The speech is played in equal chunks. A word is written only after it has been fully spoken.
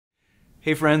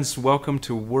Hey friends, welcome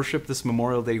to worship this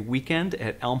Memorial Day weekend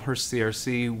at Elmhurst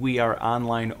CRC. We are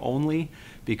online only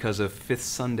because of Fifth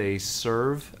Sunday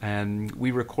Serve, and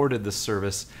we recorded this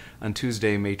service on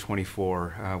Tuesday, May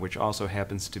 24, which also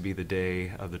happens to be the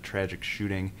day of the tragic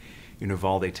shooting in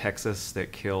Uvalde, Texas,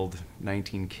 that killed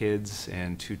 19 kids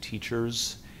and 2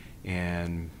 teachers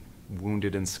and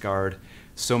wounded and scarred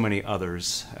so many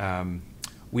others.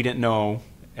 We didn't know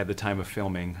at the time of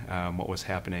filming what was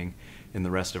happening in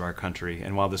the rest of our country.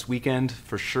 And while this weekend,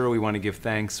 for sure, we want to give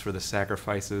thanks for the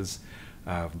sacrifices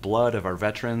of blood of our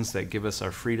veterans that give us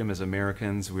our freedom as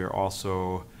Americans, we are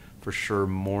also for sure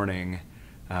mourning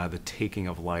the taking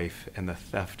of life and the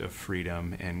theft of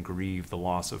freedom and grieve the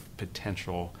loss of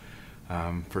potential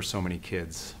for so many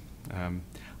kids.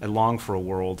 I long for a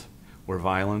world where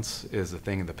violence is a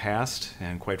thing of the past,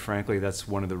 and quite frankly, that's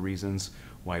one of the reasons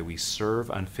why we serve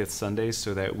on Fifth Sundays,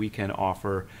 so that we can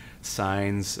offer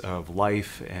signs of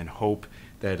life and hope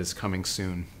that is coming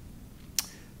soon. I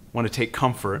want to take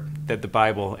comfort that the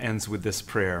Bible ends with this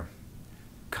prayer,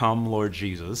 "Come, Lord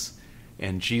Jesus,"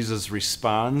 and Jesus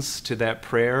responds to that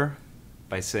prayer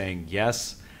by saying,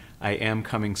 "Yes, I am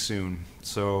coming soon."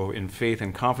 So in faith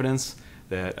and confidence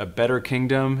that a better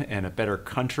kingdom and a better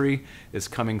country is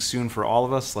coming soon for all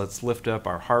of us, let's lift up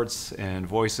our hearts and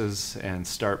voices and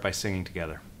start by singing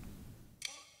together.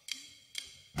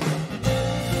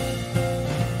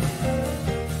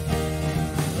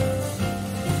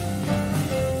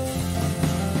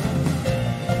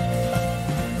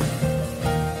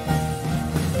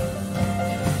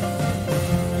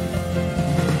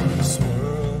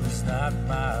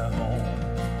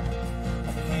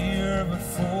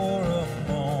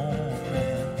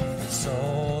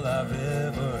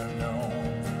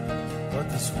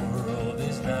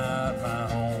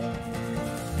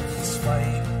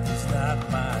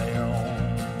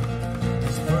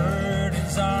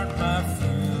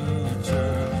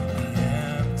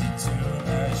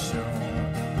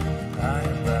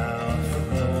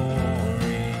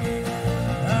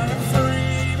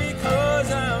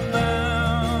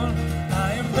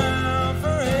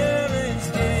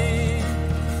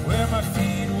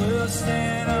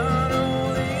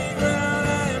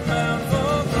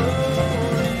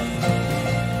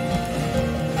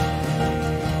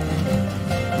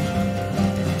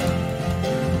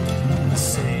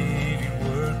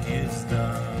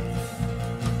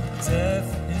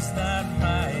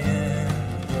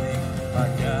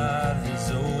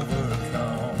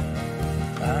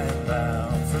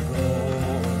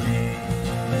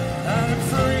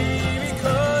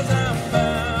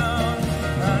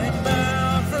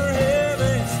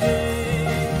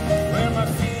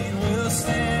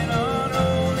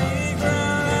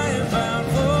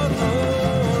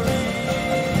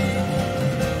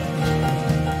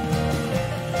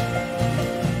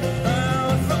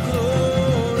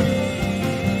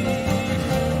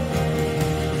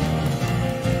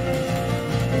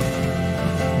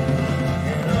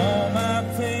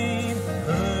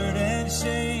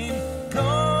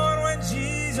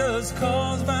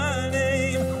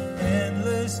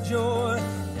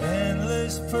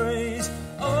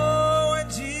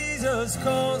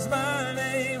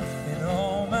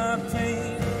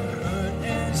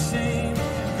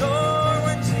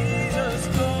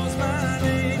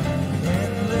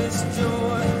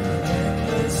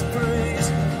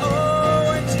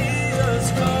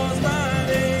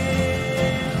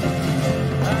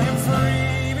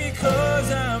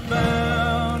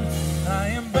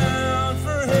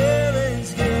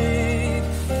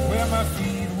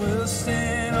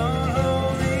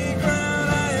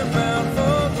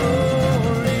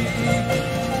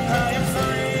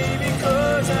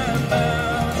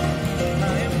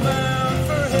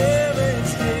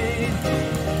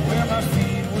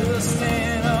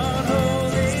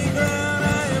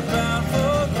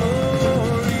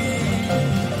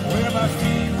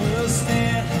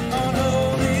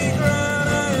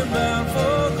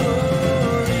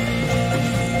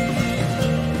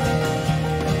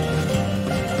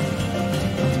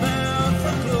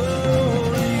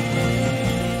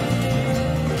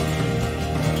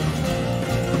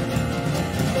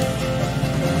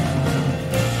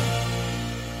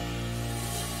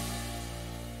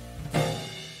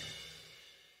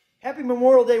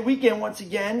 Memorial Day weekend once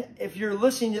again. If you're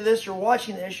listening to this or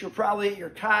watching this, you're probably at your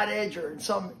cottage or in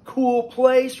some cool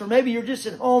place, or maybe you're just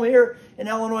at home here in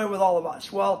Illinois with all of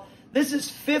us. Well, this is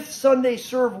Fifth Sunday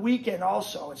Serve weekend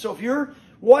also. And so if you're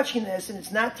watching this and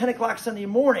it's not 10 o'clock Sunday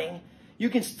morning, you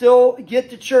can still get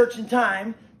to church in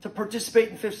time to participate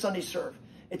in Fifth Sunday Serve.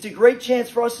 It's a great chance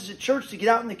for us as a church to get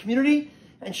out in the community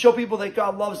and show people that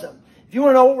God loves them. If you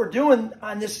want to know what we're doing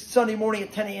on this Sunday morning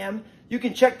at 10 a.m., You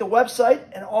can check the website,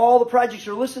 and all the projects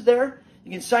are listed there.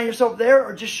 You can sign yourself there,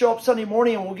 or just show up Sunday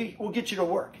morning, and we'll get you to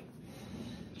work.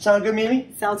 Sound good, Mimi?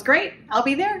 Sounds great. I'll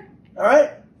be there. All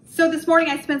right. So this morning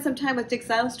I spent some time with Dick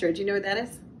Zylstra. Do you know what that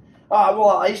is? Well,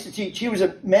 I used to teach. He was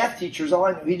a math teacher, is all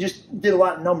I knew. He just did a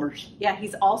lot of numbers. Yeah,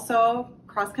 he's also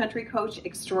cross-country coach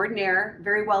extraordinaire,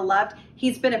 very well loved.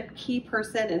 He's been a key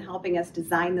person in helping us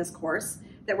design this course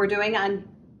that we're doing on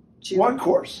June. What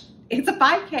course? It's a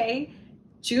 5K,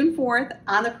 June 4th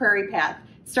on the Prairie Path.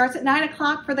 Starts at 9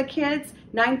 o'clock for the kids,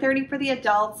 9:30 for the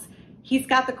adults. He's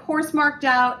got the course marked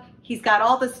out. He's got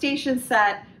all the stations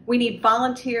set. We need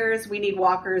volunteers, we need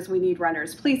walkers, we need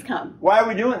runners. Please come. Why are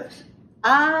we doing this?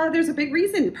 There's a big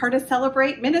reason. Part of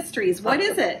Celebrate Ministries. What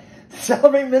is it?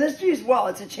 Celebrate Ministries? Well,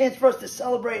 it's a chance for us to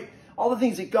celebrate all the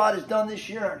things that God has done this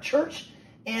year in our church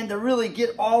and to really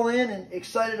get all in and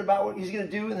excited about what he's going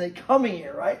to do in the coming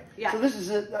year, right? Yeah. So this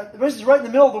is right in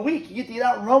the middle of the week. You get to get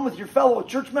out and run with your fellow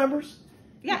church members.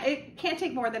 Yeah, it can't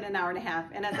take more than an hour and a half.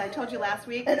 And as I told you last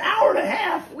week, An hour and a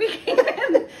half? we came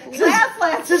in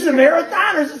last Is this a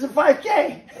marathon or is this a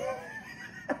 5K?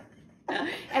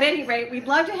 At any rate, we'd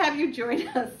love to have you join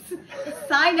us.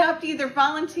 Sign up to either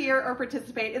volunteer or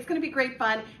participate. It's going to be great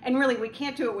fun. And really, we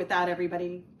can't do it without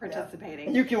everybody participating.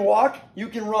 Yeah. You can walk, you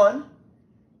can run,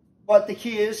 but the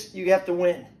key is you have to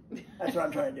win. That's what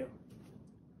I'm trying to do.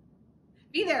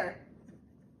 Be there.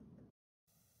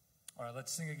 All right,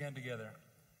 let's sing again together.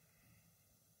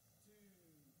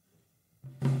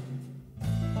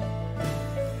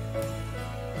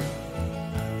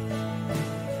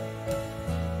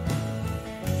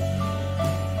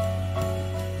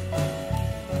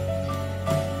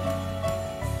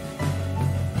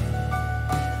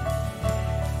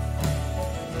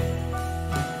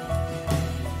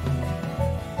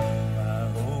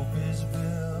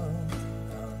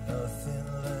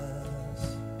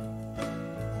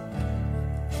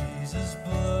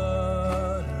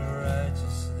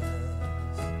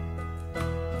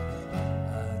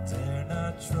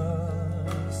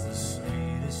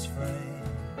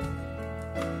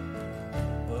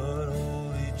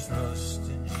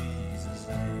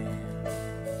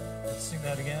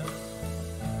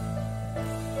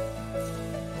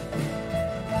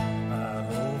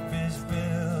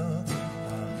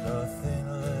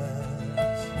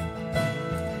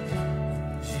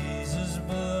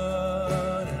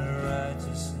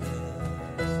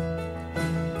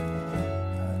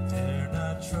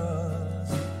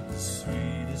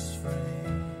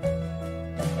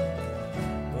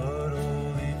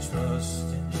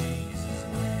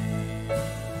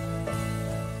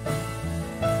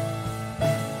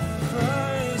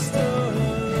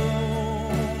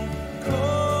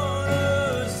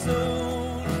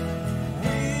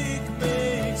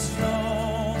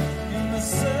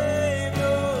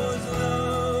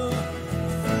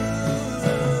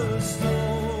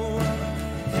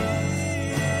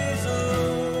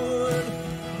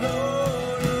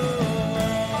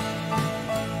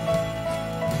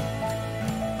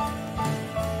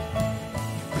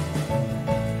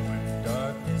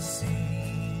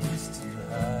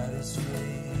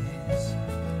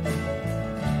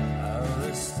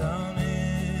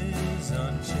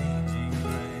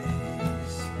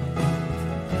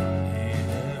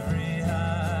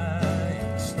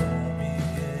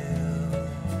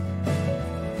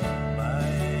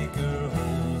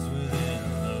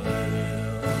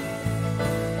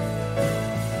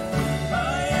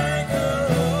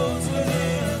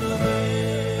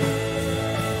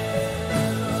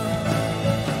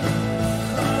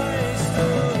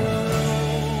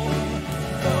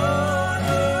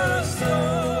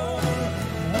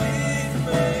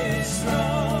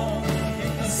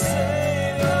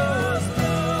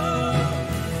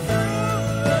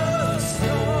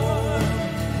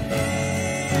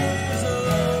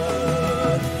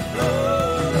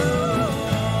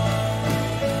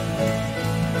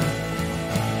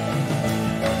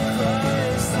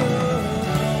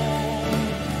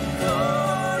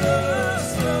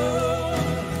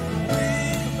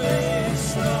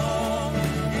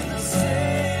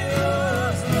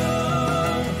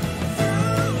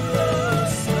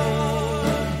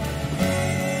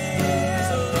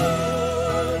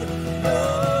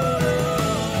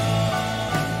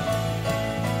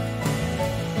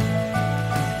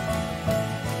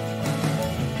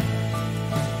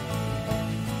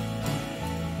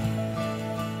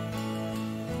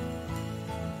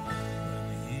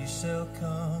 shall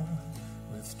come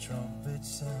with trumpet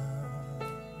sound.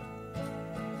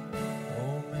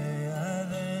 Oh, may I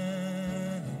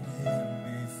then in him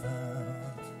be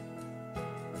found,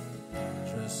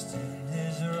 just in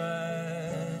his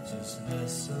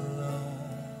righteousness alone,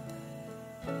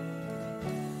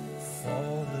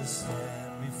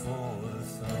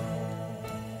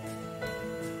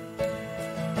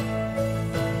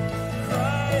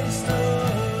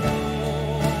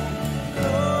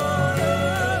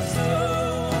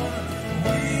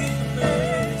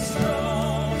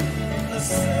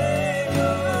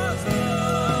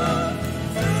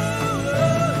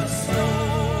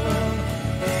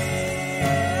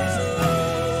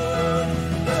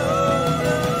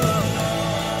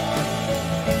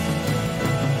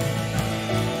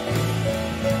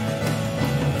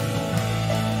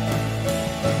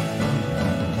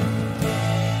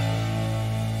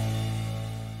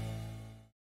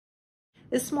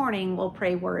 This morning, we'll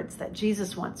pray words that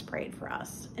Jesus once prayed for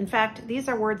us. In fact, these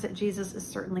are words that Jesus is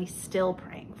certainly still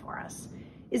praying for us.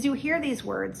 As you hear these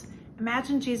words,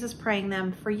 imagine Jesus praying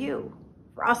them for you,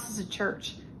 for us as a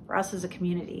church, for us as a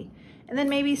community, and then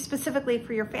maybe specifically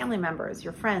for your family members,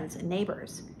 your friends and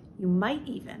neighbors. You might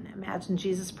even imagine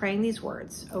Jesus praying these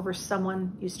words over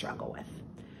someone you struggle with.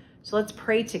 So let's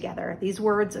pray together these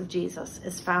words of Jesus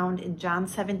as found in John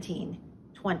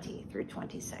 17:20 through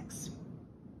 26.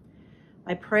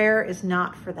 My prayer is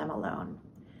not for them alone.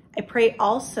 I pray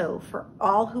also for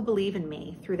all who believe in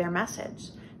me through their message,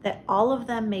 that all of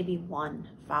them may be one,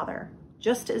 Father,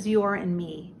 just as you are in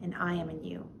me and I am in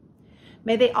you.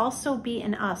 May they also be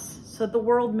in us, so the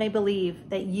world may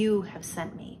believe that you have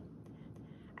sent me.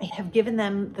 I have given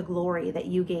them the glory that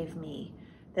you gave me,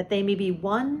 that they may be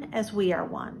one as we are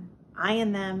one, I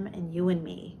in them and you in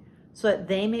me, so that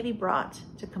they may be brought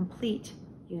to complete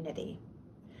unity.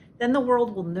 Then the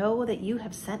world will know that you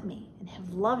have sent me and have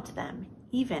loved them,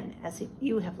 even as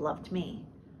you have loved me.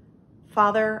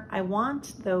 Father, I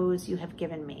want those you have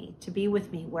given me to be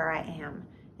with me where I am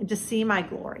and to see my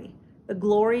glory, the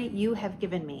glory you have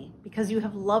given me, because you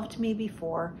have loved me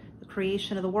before the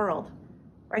creation of the world.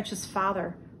 Righteous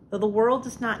Father, though the world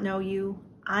does not know you,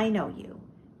 I know you,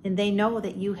 and they know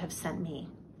that you have sent me.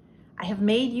 I have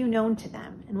made you known to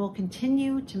them and will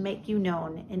continue to make you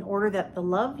known in order that the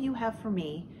love you have for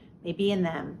me may be in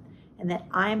them and that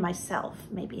I myself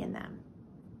may be in them.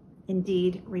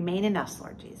 Indeed, remain in us,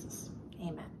 Lord Jesus.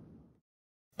 Amen.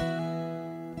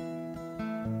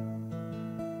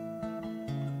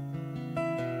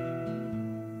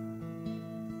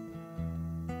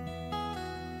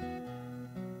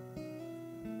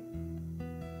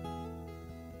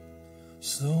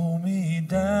 Slow me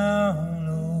down,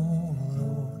 oh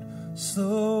Lord,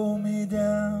 slow me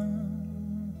down.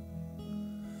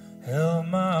 Help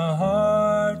my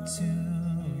heart to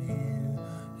hear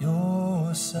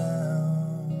your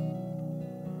sound.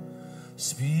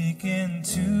 Speak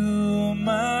into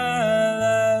my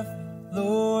life,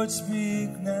 Lord,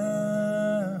 speak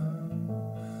now.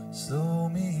 Slow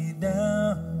me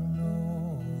down,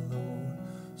 oh Lord,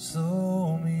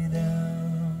 slow me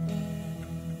down.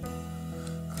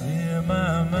 Clear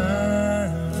my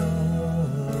mind, oh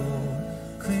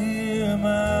Lord, clear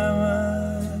my mind.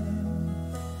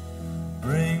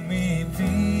 Bring me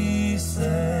peace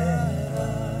that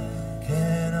I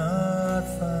cannot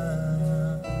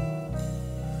find.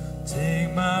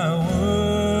 Take my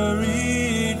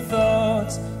worried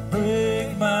thoughts,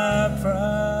 break my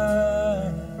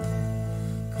pride.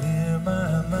 Clear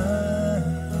my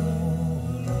mind, oh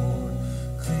Lord,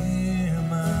 clear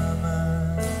my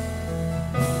mind.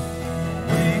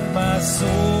 Wake my soul,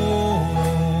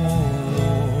 oh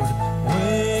Lord,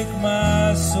 wake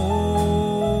my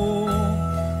soul.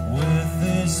 With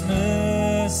this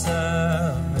mess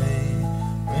I've made,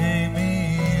 make me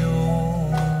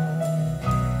whole.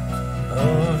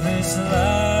 Of this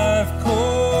life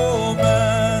cold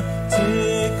man,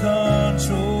 take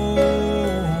control.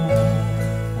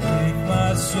 Wake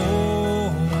my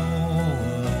soul, oh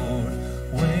Lord,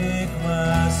 wake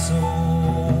my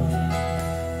soul.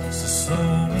 So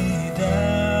slow me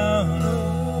down,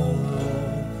 oh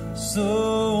Lord,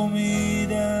 slow me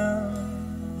down.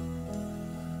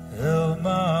 Help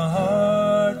my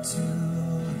heart to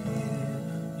hear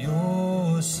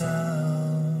your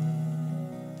sound.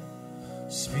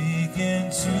 Speak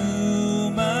into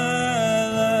my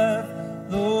life,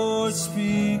 Lord,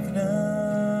 speak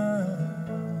now.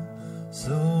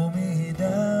 Slow me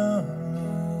down,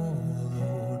 oh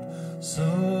Lord,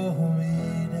 slow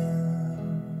me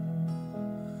down.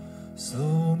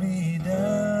 Slow me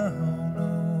down,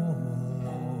 oh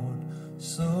Lord,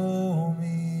 slow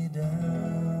me down.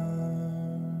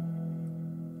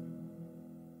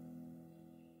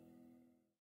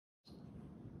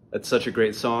 That's such a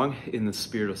great song, In the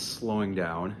Spirit of Slowing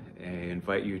Down. I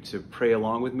invite you to pray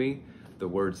along with me the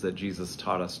words that Jesus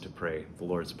taught us to pray, the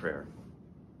Lord's Prayer.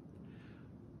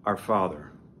 Our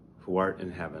Father, who art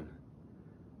in heaven,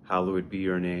 hallowed be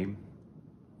your name.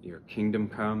 Your kingdom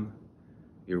come,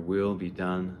 your will be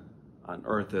done on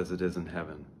earth as it is in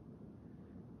heaven.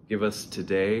 Give us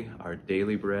today our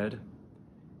daily bread,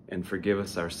 and forgive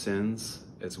us our sins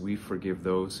as we forgive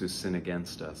those who sin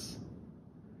against us.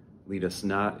 Lead us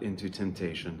not into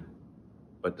temptation,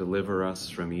 but deliver us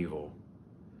from evil.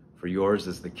 For yours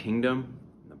is the kingdom,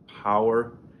 the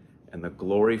power, and the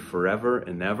glory forever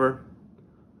and ever.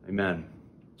 Amen.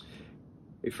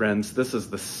 Hey friends, this is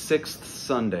the 6th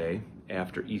Sunday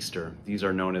after Easter. These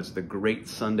are known as the Great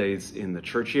Sundays in the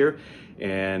church here.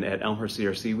 And at Elmhurst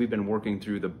CRC, we've been working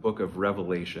through the book of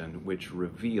Revelation, which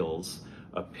reveals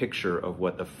a picture of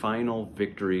what the final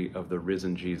victory of the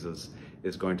risen Jesus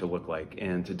is going to look like.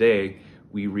 And today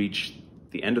we reach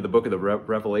the end of the book of the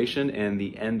Revelation and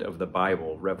the end of the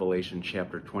Bible, Revelation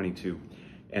chapter 22.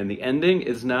 And the ending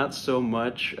is not so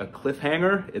much a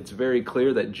cliffhanger. It's very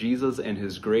clear that Jesus and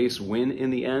his grace win in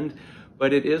the end,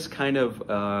 but it is kind of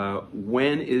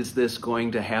when is this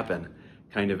going to happen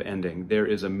kind of ending. There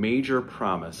is a major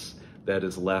promise that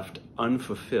is left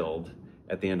unfulfilled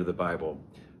at the end of the Bible.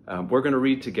 We're going to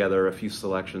read together a few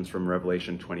selections from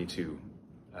Revelation 22,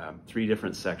 3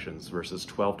 different sections, verses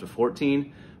 12 to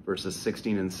 14, verses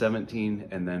 16 and 17,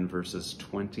 and then verses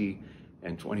 20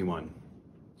 and 21.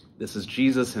 This is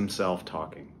Jesus himself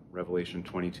talking, Revelation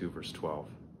 22, verse 12.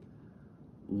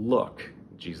 Look,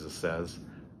 Jesus says,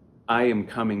 I am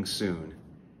coming soon,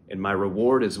 and my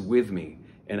reward is with me,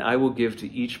 and I will give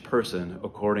to each person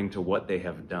according to what they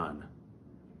have done.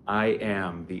 I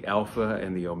am the Alpha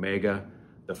and the Omega,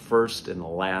 the first and the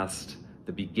last,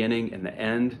 the beginning and the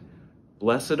end.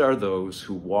 Blessed are those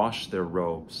who wash their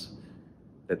robes,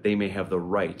 that they may have the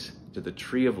right to the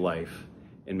tree of life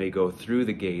and may go through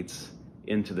the gates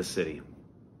into the city.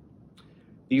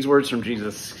 These words from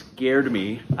Jesus scared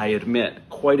me, I admit,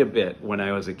 quite a bit when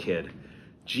I was a kid.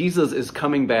 Jesus is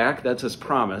coming back, that's his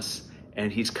promise,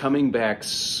 and he's coming back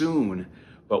soon.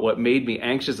 But what made me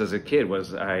anxious as a kid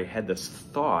was I had this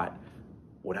thought,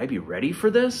 would I be ready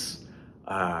for this?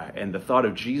 And the thought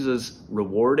of Jesus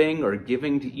rewarding or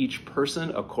giving to each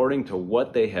person according to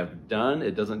what they have done.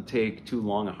 It doesn't take too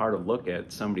long a hard look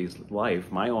at somebody's life,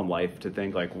 my own life, to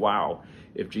think like, wow,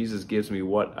 if Jesus gives me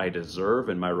what I deserve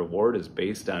and my reward is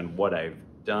based on what I've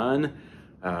done,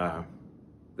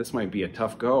 this might be a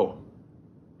tough go.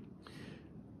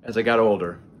 As I got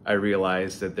older, I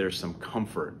realized that there's some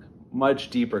comfort, much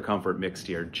deeper comfort mixed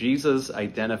here. Jesus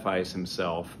identifies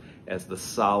himself as the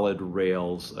solid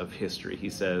rails of history. He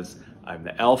says, I'm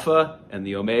the Alpha and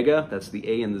the Omega. That's the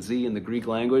A and the Z in the Greek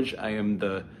language. I am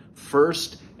the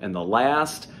first and the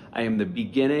last. I am the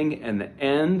beginning and the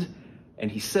end.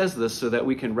 And he says this so that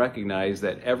we can recognize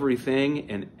that everything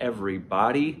and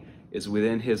everybody is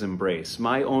within his embrace.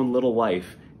 My own little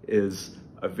life is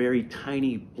a very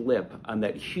tiny blip on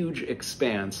that huge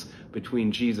expanse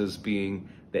between Jesus being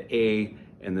the A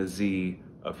and the Z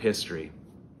of history.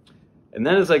 And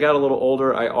then as I got a little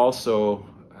older, I also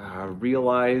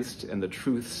realized, and the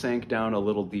truth sank down a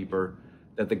little deeper,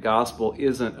 that the gospel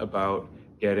isn't about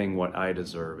getting what I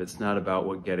deserve. It's not about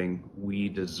what getting we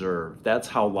deserve. That's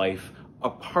how life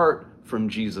apart from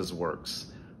Jesus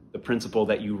works. The principle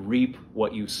that you reap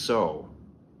what you sow.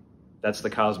 That's the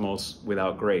cosmos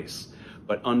without grace.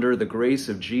 But under the grace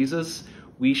of Jesus,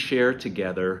 we share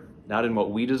together, not in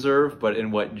what we deserve, but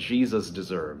in what Jesus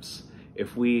deserves.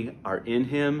 If we are in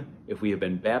him, if we have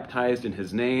been baptized in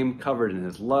his name, covered in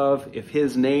his love, if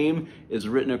his name is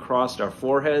written across our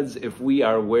foreheads, if we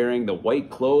are wearing the white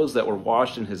clothes that were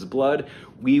washed in his blood,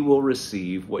 we will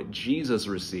receive what Jesus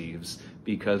receives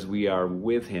because we are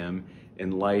with him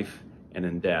in life and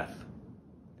in death,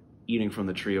 eating from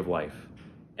the tree of life,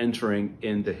 entering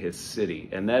into his city.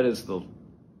 And that is the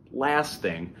last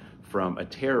thing from a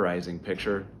terrorizing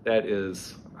picture. That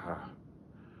is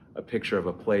a picture of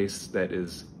a place that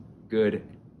is good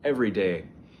every day.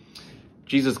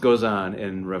 Jesus goes on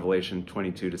in Revelation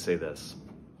 22 to say this,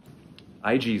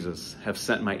 I, Jesus, have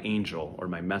sent my angel or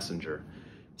my messenger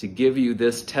to give you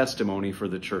this testimony for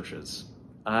the churches.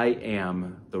 I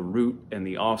am the root and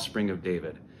the offspring of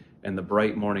David and the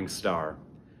bright morning star.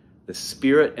 The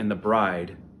Spirit and the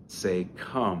bride say,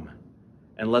 come.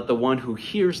 And let the one who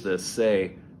hears this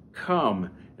say, come.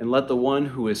 And let the one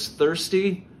who is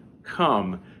thirsty,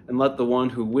 come. And let the one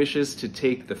who wishes to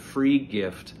take the free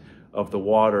gift of the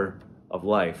water of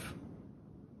life.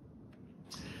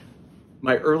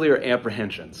 My earlier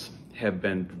apprehensions have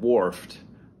been dwarfed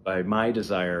by my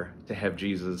desire to have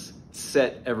Jesus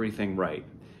set everything right,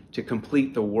 to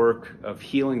complete the work of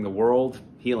healing the world,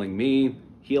 healing me,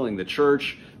 healing the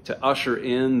church, to usher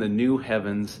in the new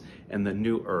heavens and the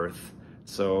new earth.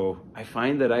 So I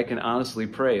find that I can honestly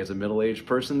pray as a middle-aged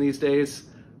person these days,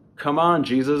 come on,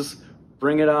 Jesus,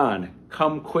 bring it on,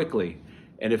 come quickly.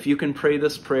 And if you can pray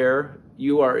this prayer,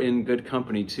 you are in good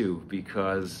company too,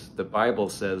 because the Bible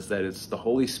says that it's the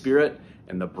Holy Spirit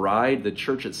and the bride, the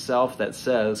church itself, that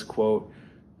says, quote,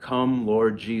 come,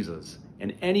 Lord Jesus.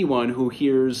 And anyone who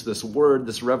hears this word,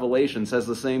 this revelation, says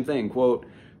the same thing, quote,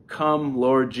 come,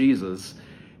 Lord Jesus.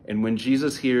 And when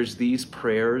Jesus hears these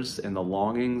prayers and the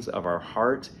longings of our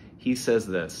heart, he says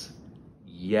this,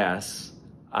 yes,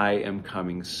 I am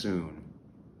coming soon.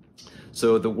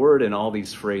 So the word in all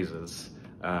these phrases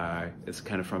is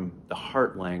kind of from the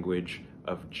heart language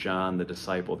of John, the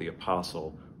disciple, the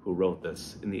apostle, who wrote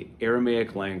this. In the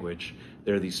Aramaic language,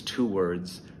 there are these two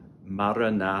words,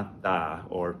 Maranatha,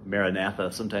 or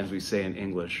Maranatha, sometimes we say in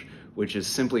English, which is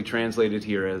simply translated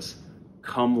here as,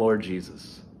 "Come, Lord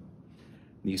Jesus."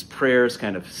 These prayers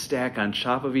kind of stack on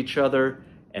top of each other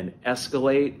and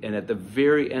escalate, and at the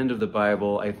very end of the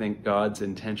Bible, I think God's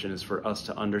intention is for us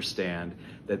to understand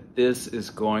that this is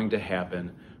going to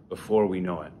happen before we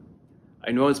know it.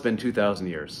 I know it's been 2,000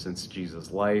 years since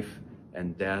Jesus' life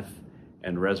and death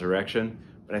and resurrection,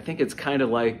 but I think it's kind of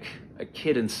like a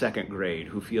kid in second grade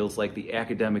who feels like the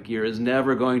academic year is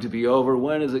never going to be over.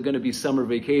 When is it going to be summer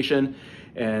vacation?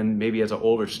 And maybe as an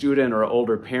older student or an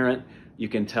older parent, you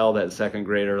can tell that second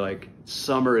grader, like,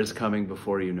 summer is coming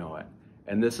before you know it.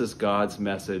 And this is God's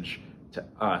message to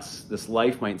us. This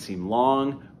life might seem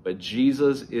long, but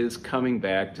Jesus is coming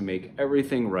back to make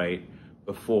everything right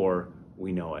before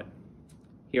we know it.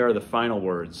 Here are the final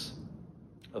words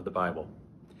of the Bible.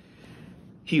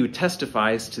 He who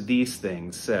testifies to these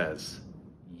things says,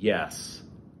 "Yes,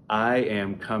 I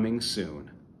am coming soon.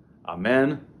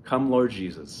 Amen. Come, Lord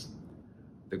Jesus."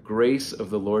 The grace of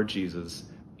the Lord Jesus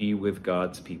be with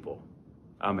God's people.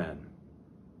 Amen.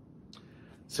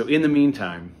 So in the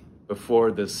meantime,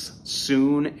 before this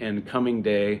soon and coming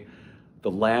day,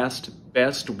 the last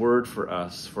best word for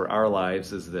us, for our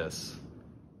lives, is this: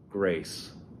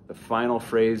 grace. The final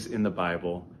phrase in the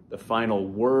Bible, the final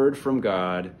word from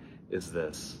God is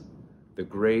this: the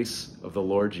grace of the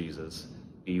Lord Jesus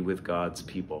be with God's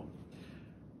people.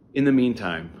 In the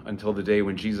meantime, until the day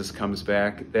when Jesus comes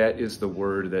back, that is the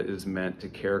word that is meant to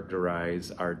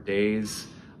characterize our days,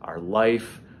 our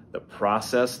life, the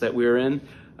process that we're in.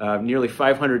 Nearly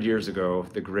 500 years ago,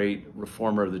 the great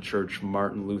reformer of the church,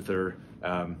 Martin Luther,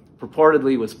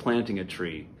 purportedly was planting a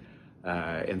tree.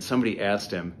 And somebody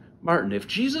asked him, "Martin,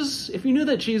 if you knew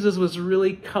that Jesus was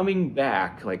really coming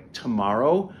back, like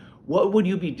tomorrow, what would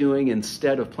you be doing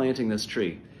instead of planting this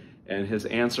tree?" And his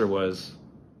answer was,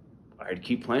 "I'd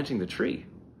keep planting the tree."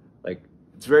 Like,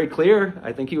 it's very clear.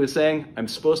 I think he was saying, I'm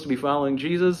supposed to be following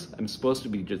Jesus. I'm supposed to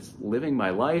be just living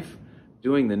my life,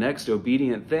 doing the next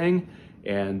obedient thing.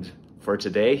 And for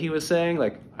today, he was saying,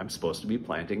 like, I'm supposed to be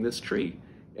planting this tree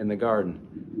in the garden.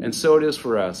 And so it is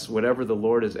for us. Whatever the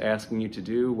Lord is asking you to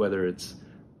do, whether it's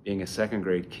being a second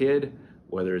grade kid,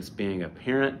 whether it's being a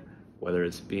parent, whether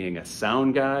it's being a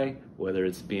sound guy, whether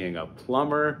it's being a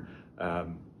plumber,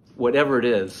 whatever it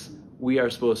is, we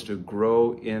are supposed to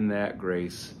grow in that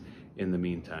grace in the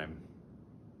meantime.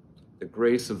 The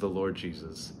grace of the Lord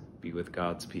Jesus be with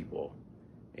God's people.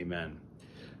 Amen.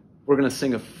 We're going to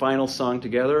sing a final song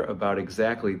together about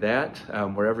exactly that.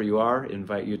 Wherever you are, I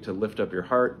invite you to lift up your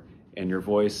heart and your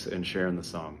voice and share in the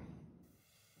song.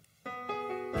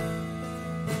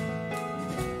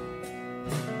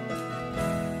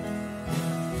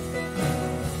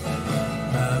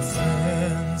 My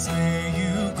friends, may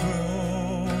you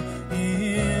grow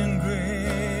in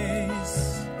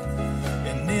grace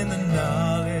and in the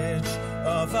knowledge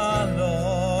of our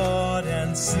Lord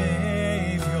and Savior.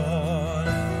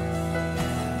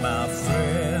 My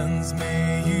friends,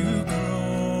 may you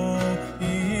grow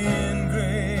in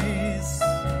grace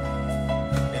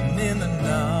and in the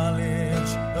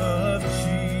knowledge of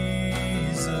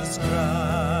Jesus Christ.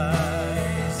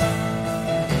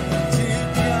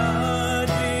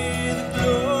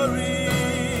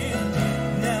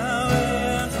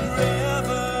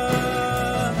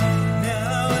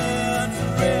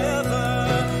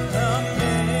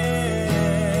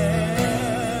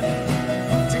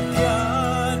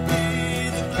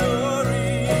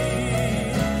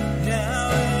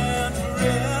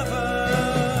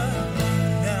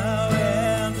 Now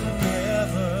and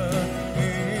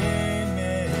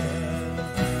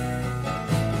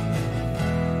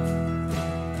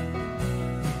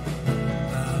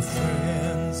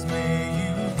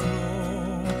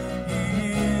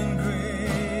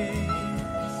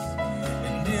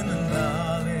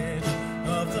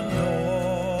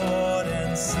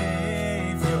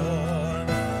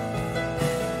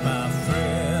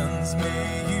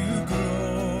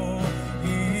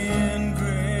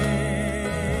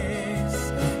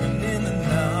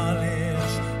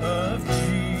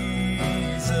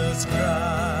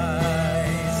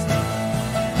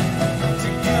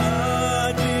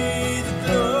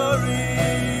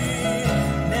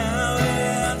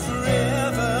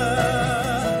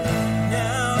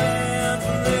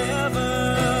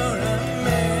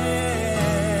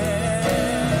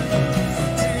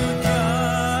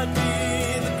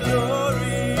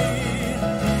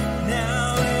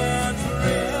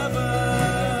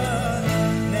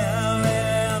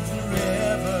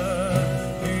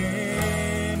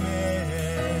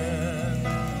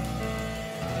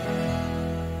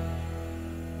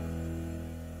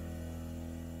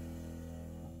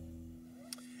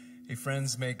Hey,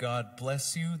 friends, may God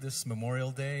bless you this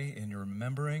Memorial Day in your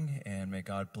remembering, and may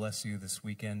God bless you this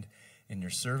weekend in your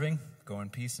serving. Go in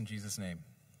peace in Jesus' name.